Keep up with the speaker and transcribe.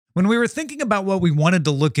When we were thinking about what we wanted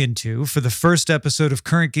to look into for the first episode of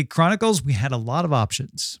Current Geek Chronicles, we had a lot of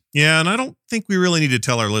options. Yeah, and I don't think we really need to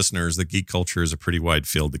tell our listeners that geek culture is a pretty wide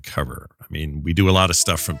field to cover. I mean, we do a lot of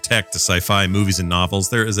stuff from tech to sci-fi, movies and novels.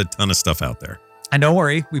 There is a ton of stuff out there. And don't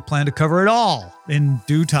worry, we plan to cover it all in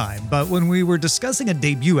due time. But when we were discussing a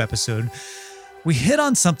debut episode, we hit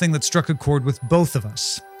on something that struck a chord with both of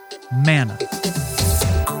us. Mana.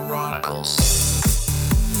 Chronicles.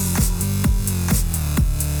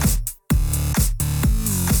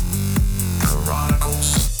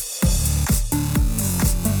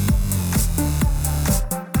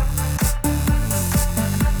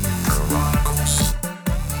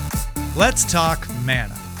 Let's talk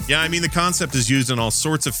mana. Yeah, I mean, the concept is used in all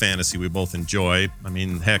sorts of fantasy we both enjoy. I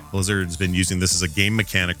mean, heck, Blizzard's been using this as a game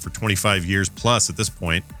mechanic for 25 years plus at this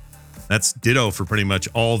point. That's ditto for pretty much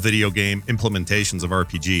all video game implementations of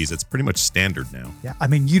RPGs. It's pretty much standard now. Yeah, I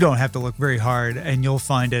mean, you don't have to look very hard and you'll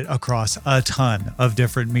find it across a ton of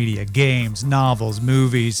different media, games, novels,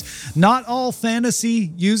 movies. Not all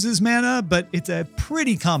fantasy uses mana, but it's a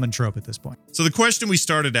pretty common trope at this point. So the question we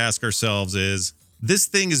started to ask ourselves is, this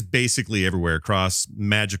thing is basically everywhere across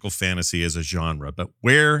magical fantasy as a genre, but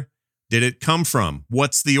where did it come from?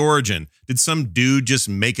 What's the origin? Did some dude just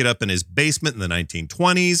make it up in his basement in the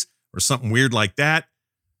 1920s or something weird like that?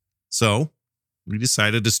 So we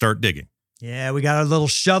decided to start digging. Yeah, we got our little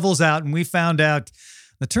shovels out and we found out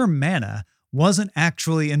the term mana wasn't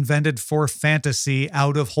actually invented for fantasy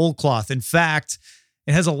out of whole cloth. In fact,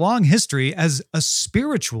 it has a long history as a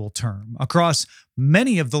spiritual term across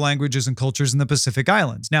many of the languages and cultures in the Pacific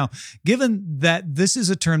Islands. Now, given that this is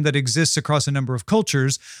a term that exists across a number of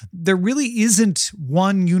cultures, there really isn't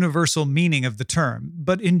one universal meaning of the term.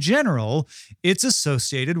 But in general, it's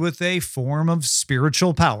associated with a form of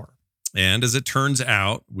spiritual power. And as it turns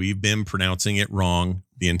out, we've been pronouncing it wrong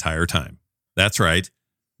the entire time. That's right.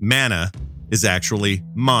 Mana is actually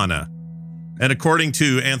mana. And according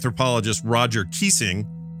to anthropologist Roger Keesing,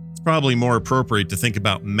 it's probably more appropriate to think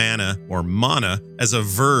about mana or mana as a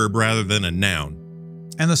verb rather than a noun.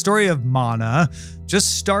 And the story of mana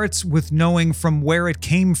just starts with knowing from where it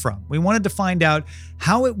came from. We wanted to find out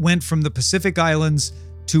how it went from the Pacific Islands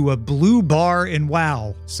to a blue bar in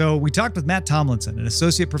WoW. So we talked with Matt Tomlinson, an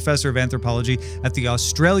associate professor of anthropology at the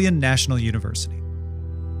Australian National University.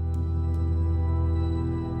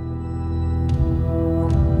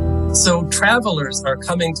 So travelers are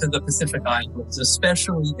coming to the Pacific Islands,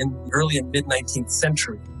 especially in the early and mid-19th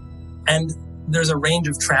century. And there's a range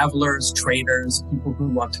of travelers, traders, people who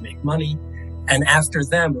want to make money. And after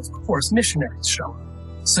them, of course, missionaries show up.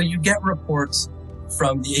 So you get reports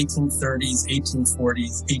from the 1830s,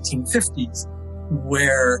 1840s, 1850s,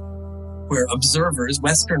 where observers,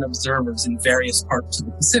 Western observers in various parts of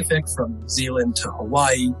the Pacific, from New Zealand to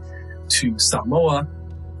Hawaii to Samoa,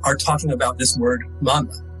 are talking about this word mana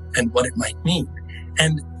and what it might mean.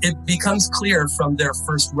 And it becomes clear from their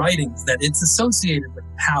first writings that it's associated with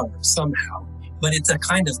power somehow, but it's a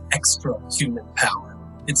kind of extra human power.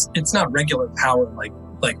 It's not regular power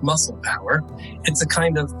like muscle power. It's a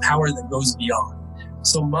kind of power that goes beyond.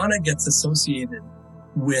 So mana gets associated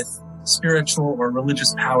with spiritual or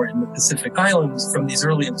religious power in the Pacific Islands from these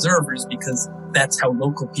early observers because that's how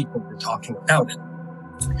local people were talking about it.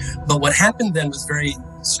 But what happened then was very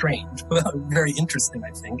strange, very interesting,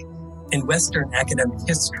 I think, in Western academic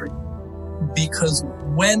history, because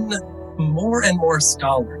when more and more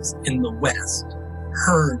scholars in the West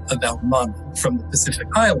heard about mana from the Pacific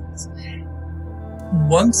Islands,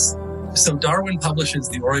 so Darwin publishes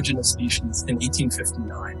The Origin of Species in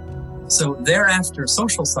 1859. So thereafter,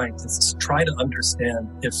 social scientists try to understand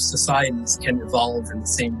if societies can evolve in the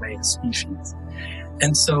same way as species.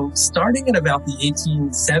 And so starting in about the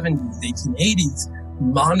 1870s, 1880s,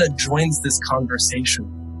 mana joins this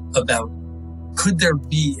conversation about could there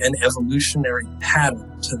be an evolutionary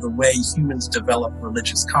pattern to the way humans develop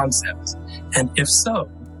religious concepts? And if so,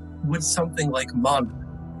 would something like mana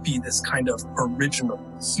be this kind of original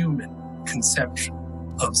human conception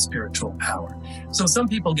of spiritual power? So some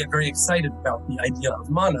people get very excited about the idea of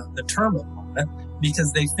mana, the term of mana,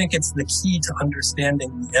 because they think it's the key to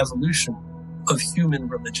understanding the evolution of human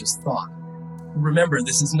religious thought. Remember,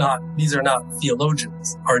 these are not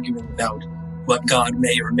theologians arguing about what God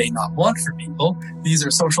may or may not want for people. These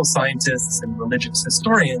are social scientists and religious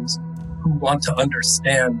historians who want to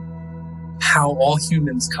understand how all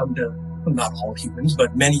humans come to, well, not all humans,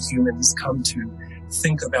 but many humans come to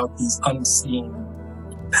think about these unseen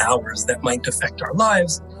powers that might affect our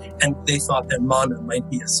lives. And they thought that mana might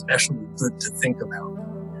be especially good to think about.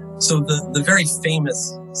 So the very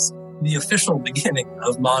famous, the official beginning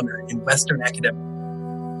of mana in Western academic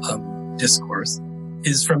discourse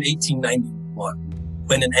is from 1891,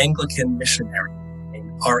 when an Anglican missionary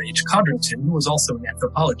named R.H. Codrington, who was also an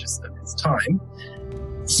anthropologist of his time,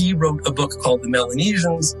 he wrote a book called The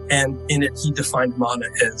Melanesians, and in it he defined mana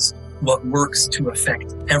as what works to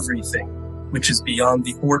affect everything, which is beyond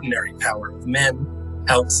the ordinary power of men,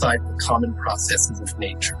 outside the common processes of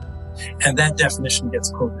nature. And that definition gets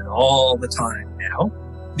quoted all the time now,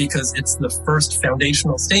 because it's the first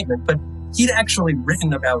foundational statement, but he'd actually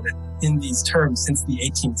written about it in these terms since the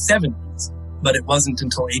 1870s, but it wasn't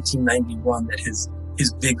until 1891 that his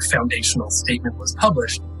big foundational statement was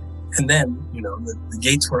published. And then, the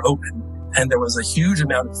gates were open, and there was a huge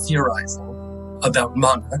amount of theorizing about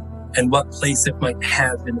mana and what place it might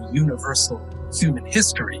have in a universal human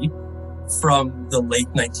history from the late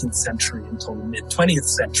 19th century until the mid-20th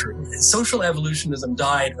century. Social evolutionism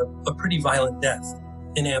died a pretty violent death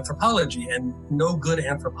in anthropology, and no good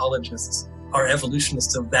anthropologists are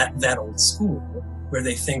evolutionists of that old school, where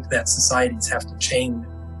they think that societies have to change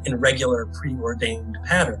in regular preordained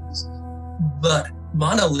patterns. But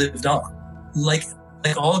mana lived on, like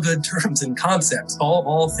all good terms and concepts,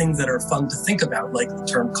 all things that are fun to think about, like the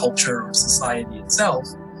term culture or society itself.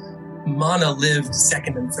 Mana lived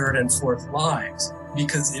second and third and fourth lives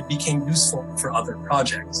because it became useful for other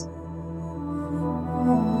projects.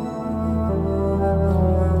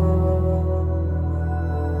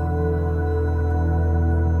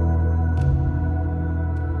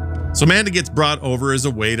 So mana gets brought over as a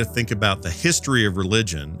way to think about the history of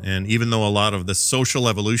religion. And even though a lot of the social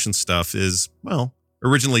evolution stuff is,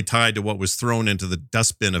 originally tied to what was thrown into the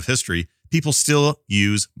dustbin of history, people still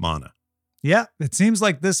use mana. Yeah, it seems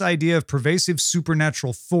like this idea of pervasive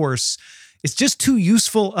supernatural force is just too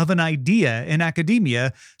useful of an idea in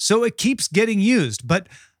academia, so it keeps getting used. But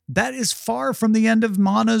that is far from the end of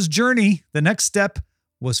mana's journey. The next step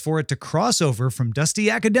was for it to cross over from dusty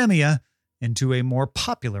academia into a more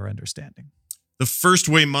popular understanding. The first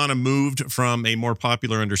way mana moved from a more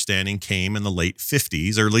popular understanding came in the late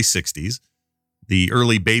 50s, early 60s. The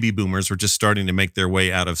early baby boomers were just starting to make their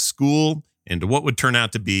way out of school into what would turn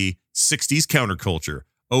out to be 60s counterculture.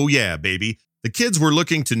 Oh yeah, baby. The kids were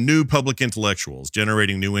looking to new public intellectuals,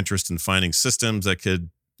 generating new interest in finding systems that could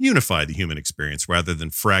unify the human experience rather than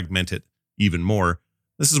fragment it even more.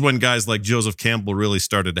 This is when guys like Joseph Campbell really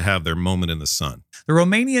started to have their moment in the sun. The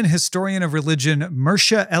Romanian historian of religion,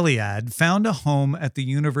 Mircea Eliade, found a home at the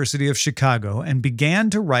University of Chicago and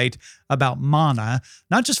began to write about mana,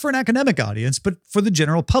 not just for an academic audience, but for the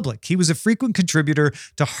general public. He was a frequent contributor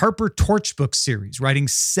to Harper Torchbook series, writing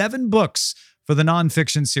 7 books for the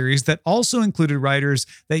nonfiction series that also included writers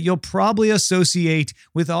that you'll probably associate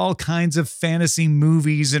with all kinds of fantasy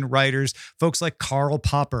movies and writers, folks like Karl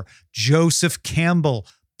Popper, Joseph Campbell,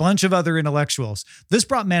 bunch of other intellectuals. This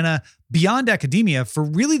brought mana beyond academia for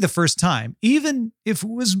really the first time, even if it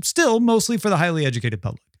was still mostly for the highly educated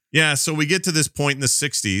public. Yeah, so we get to this point in the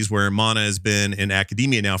 60s where mana has been in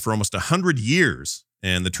academia now for almost 100 years,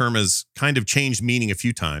 and the term has kind of changed meaning a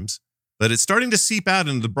few times, but it's starting to seep out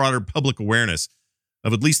into the broader public awareness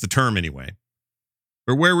of at least the term anyway.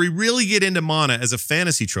 But where we really get into mana as a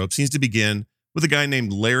fantasy trope seems to begin with a guy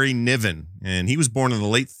named Larry Niven, and he was born in the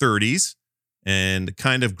late 30s and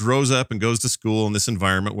kind of grows up and goes to school in this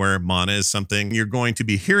environment where mana is something you're going to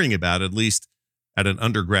be hearing about, at least at an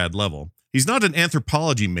undergrad level. He's not an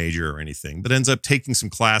anthropology major or anything, but ends up taking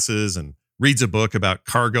some classes and reads a book about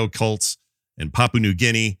cargo cults in Papua New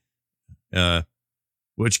Guinea,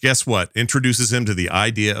 which, guess what, introduces him to the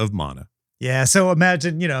idea of mana. Yeah, so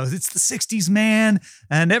imagine, it's the 60s, man,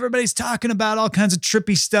 and everybody's talking about all kinds of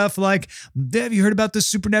trippy stuff like, have you heard about the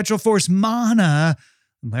supernatural force mana?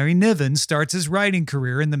 Larry Niven starts his writing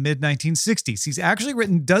career in the mid-1960s. He's actually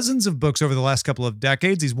written dozens of books over the last couple of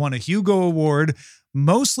decades. He's won a Hugo Award,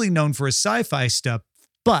 mostly known for his sci-fi stuff.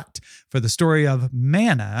 But for the story of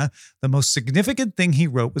mana, the most significant thing he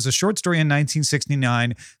wrote was a short story in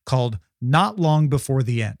 1969 called Not Long Before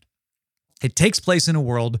the End. It takes place in a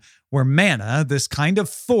world where mana, this kind of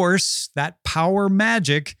force, that power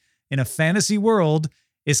magic in a fantasy world,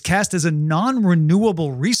 is cast as a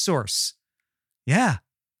non-renewable resource. Yeah.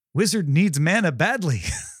 Wizard needs mana badly.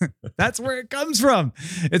 That's where it comes from.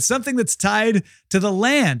 It's something that's tied to the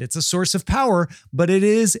land. It's a source of power, but it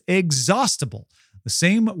is exhaustible. The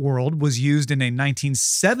same world was used in a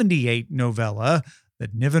 1978 novella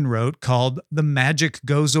that Niven wrote called The Magic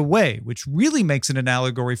Goes Away, which really makes it an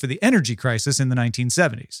allegory for the energy crisis in the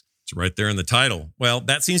 1970s. It's right there in the title. Well,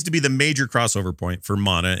 that seems to be the major crossover point for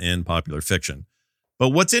mana in popular fiction. But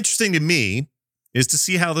what's interesting to me is to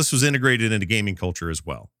see how this was integrated into gaming culture as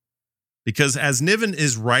well. Because as Niven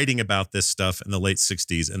is writing about this stuff in the late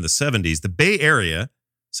 60s and the 70s, the Bay Area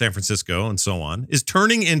San Francisco, and so on, is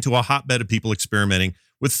turning into a hotbed of people experimenting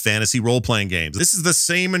with fantasy role-playing games. This is the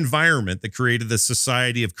same environment that created the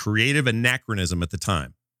Society of Creative Anachronism at the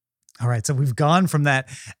time. All right, so we've gone from that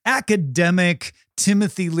academic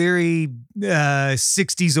Timothy Leary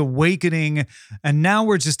 60s awakening, and now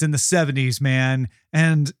we're just in the 70s, man.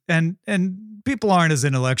 And people aren't as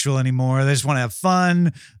intellectual anymore. They just want to have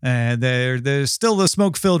fun. There's still the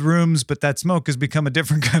smoke-filled rooms, but that smoke has become a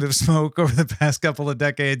different kind of smoke over the past couple of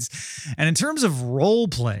decades. And in terms of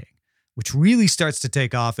role-playing, which really starts to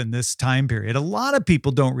take off in this time period, a lot of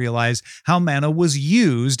people don't realize how mana was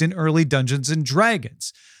used in early Dungeons and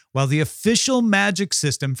Dragons. While the official magic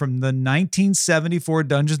system from the 1974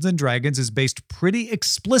 Dungeons and Dragons is based pretty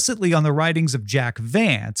explicitly on the writings of Jack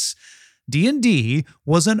Vance, D&D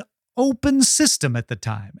was an open system at the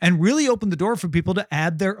time and really opened the door for people to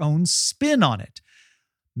add their own spin on it.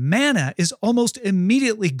 Mana is almost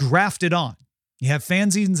immediately grafted on. You have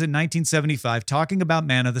fanzines in 1975 talking about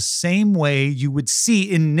mana the same way you would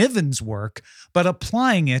see in Niven's work, but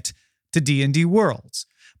applying it to D&D worlds.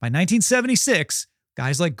 By 1976,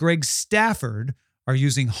 guys like Greg Stafford are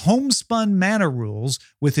using homespun mana rules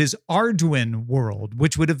with his Arduin world,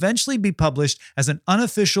 which would eventually be published as an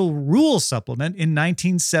unofficial rule supplement in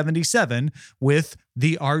 1977 with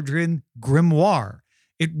the Arduin Grimoire.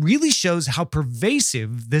 It really shows how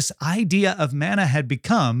pervasive this idea of mana had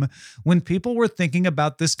become when people were thinking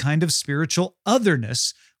about this kind of spiritual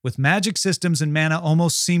otherness, with magic systems and mana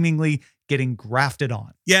almost seemingly getting grafted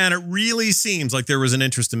on. Yeah, and it really seems like there was an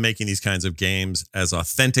interest in making these kinds of games as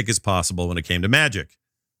authentic as possible when it came to magic,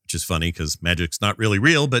 which is funny because magic's not really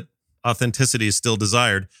real, but authenticity is still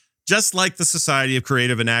desired, just like the Society of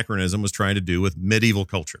Creative Anachronism was trying to do with medieval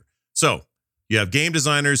culture. So you have game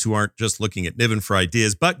designers who aren't just looking at Niven for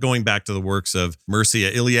ideas, but going back to the works of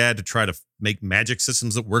Mircea Eliade to try to make magic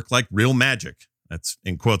systems that work like real magic. That's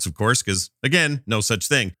in quotes, of course, because, again, no such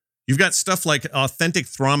thing. You've got stuff like Authentic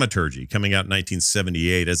Thaumaturgy coming out in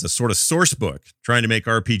 1978 as a sort of source book, trying to make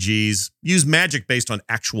RPGs use magic based on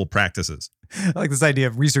actual practices. I like this idea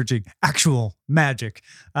of researching actual magic.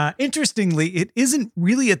 Interestingly, it isn't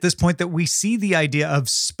really at this point that we see the idea of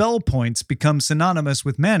spell points become synonymous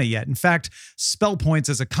with mana yet. In fact, spell points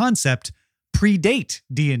as a concept predate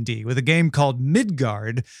D&D with a game called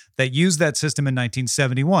Midgard that used that system in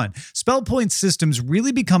 1971. Spell point systems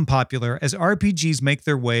really become popular as RPGs make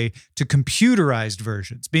their way to computerized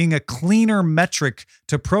versions, being a cleaner metric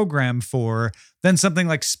to program for than something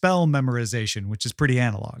like spell memorization, which is pretty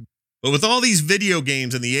analog. But with all these video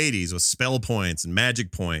games in the 80s with spell points and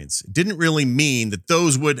magic points, it didn't really mean that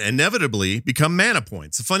those would inevitably become mana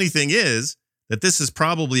points. The funny thing is that this is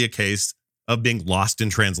probably a case of being lost in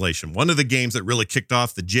translation. One of the games that really kicked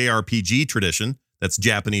off the JRPG tradition, that's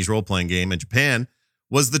Japanese role-playing game in Japan,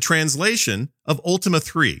 was the translation of Ultima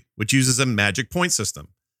 3, which uses a magic point system.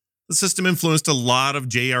 The system influenced a lot of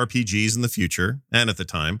JRPGs in the future, and at the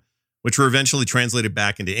time, which were eventually translated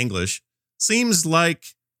back into English. Seems like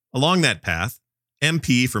along that path,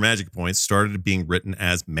 MP for magic points started being written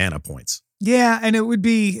as mana points. Yeah, and it would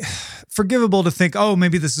be forgivable to think, oh,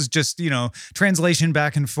 maybe this is just, translation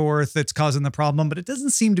back and forth that's causing the problem, but it doesn't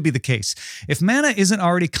seem to be the case. If mana isn't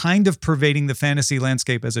already kind of pervading the fantasy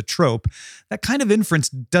landscape as a trope, that kind of inference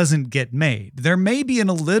doesn't get made. There may be an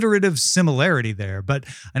alliterative similarity there, but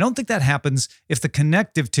I don't think that happens if the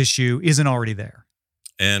connective tissue isn't already there.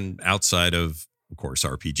 And outside of course,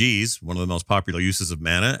 RPGs, one of the most popular uses of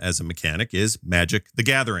mana as a mechanic is Magic the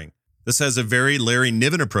Gathering. This has a very Larry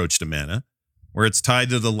Niven approach to mana, where it's tied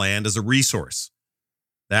to the land as a resource.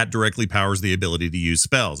 That directly powers the ability to use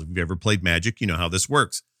spells. If you've ever played Magic, you know how this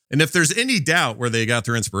works. And if there's any doubt where they got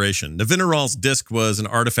their inspiration, Navineral's disc was an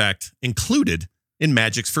artifact included in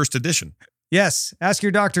Magic's first edition. Yes, ask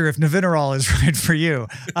your doctor if Navineral is right for you.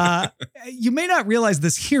 You may not realize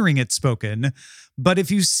this hearing it spoken, but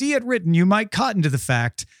if you see it written, you might cotton to the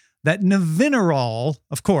fact that Navineral,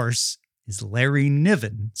 of course, is Larry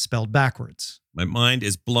Niven spelled backwards. My mind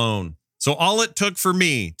is blown. So all it took for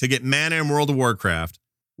me to get mana in World of Warcraft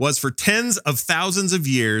was for tens of thousands of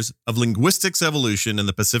years of linguistics evolution in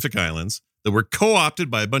the Pacific Islands that were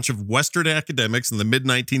co-opted by a bunch of Western academics in the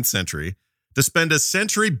mid-19th century to spend a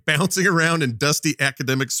century bouncing around in dusty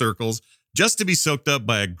academic circles just to be soaked up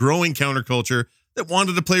by a growing counterculture that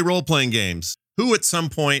wanted to play role-playing games, who at some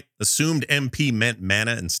point assumed MP meant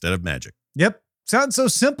mana instead of magic. Yep. Sounds so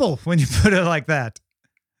simple when you put it like that.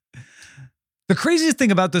 The craziest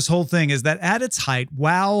thing about this whole thing is that at its height,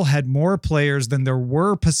 WoW had more players than there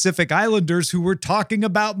were Pacific Islanders who were talking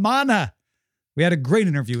about mana. We had a great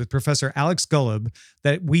interview with Professor Alex Golub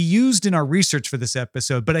that we used in our research for this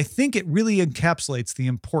episode, but I think it really encapsulates the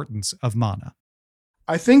importance of mana.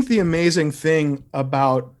 I think the amazing thing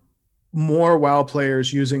about more WoW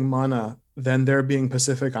players using mana than there being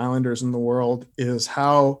Pacific Islanders in the world is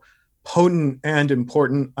how potent and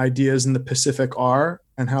important ideas in the Pacific are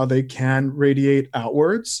and how they can radiate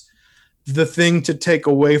outwards. The thing to take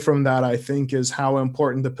away from that, I think, is how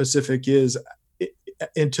important the Pacific is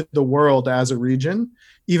into the world as a region,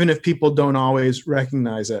 even if people don't always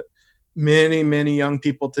recognize it. Many, many young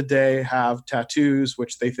people today have tattoos,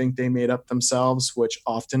 which they think they made up themselves, which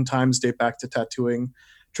oftentimes date back to tattooing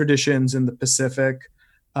traditions in the Pacific.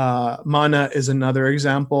 Mana is another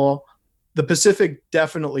example. The Pacific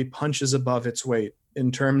definitely punches above its weight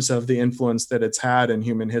in terms of the influence that it's had in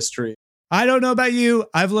human history. I don't know about you.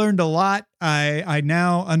 I've learned a lot. I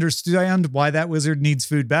now understand why that wizard needs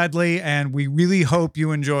food badly, and we really hope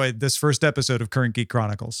you enjoyed this first episode of Current Geek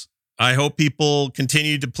Chronicles. I hope people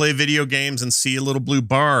continue to play video games and see a little blue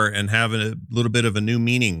bar and have a little bit of a new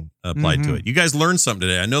meaning applied to it. You guys learned something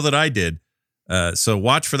today. I know that I did. So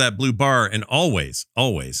watch for that blue bar, and always,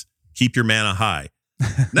 always keep your mana high.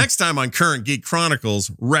 Next time on Current Geek Chronicles,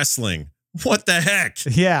 wrestling. What the heck?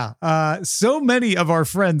 Yeah. So many of our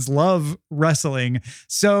friends love wrestling.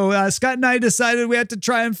 So Scott and I decided we had to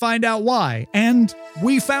try and find out why. And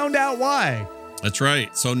we found out why. That's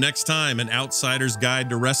right. So next time, an outsider's guide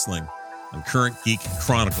to wrestling on Current Geek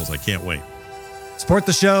Chronicles. I can't wait. Support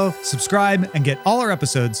the show, subscribe, and get all our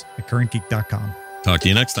episodes at currentgeek.com. Talk to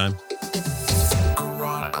you next time.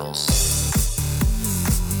 Chronicles.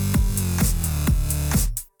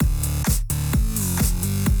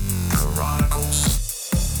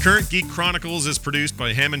 Current Geek Chronicles is produced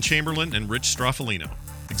by Hammond Chamberlain and Rich Stroffolino.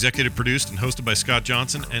 Executive produced and hosted by Scott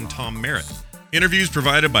Johnson and Tom Merritt. Interviews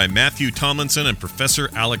provided by Matthew Tomlinson and Professor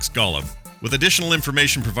Alex Golub, with additional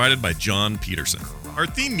information provided by John Peterson. Our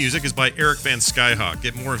theme music is by Eric Van Skyhawk.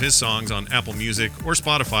 Get more of his songs on Apple Music or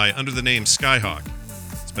Spotify under the name Skyhawk.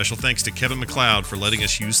 Special thanks to Kevin MacLeod for letting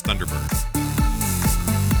us use Thunderbird.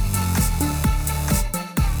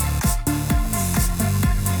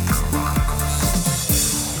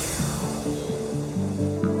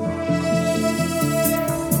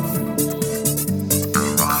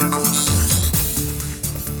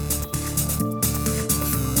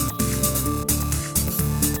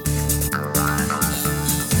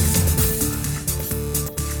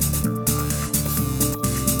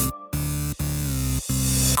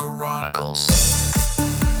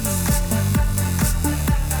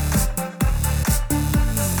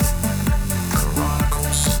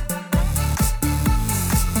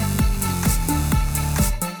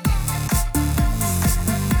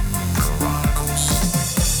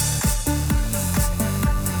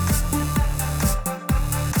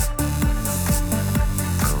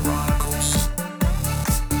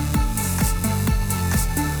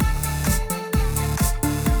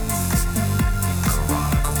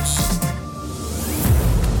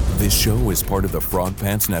 This show is part of the Frog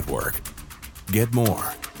Pants Network. Get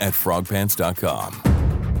more at frogpants.com.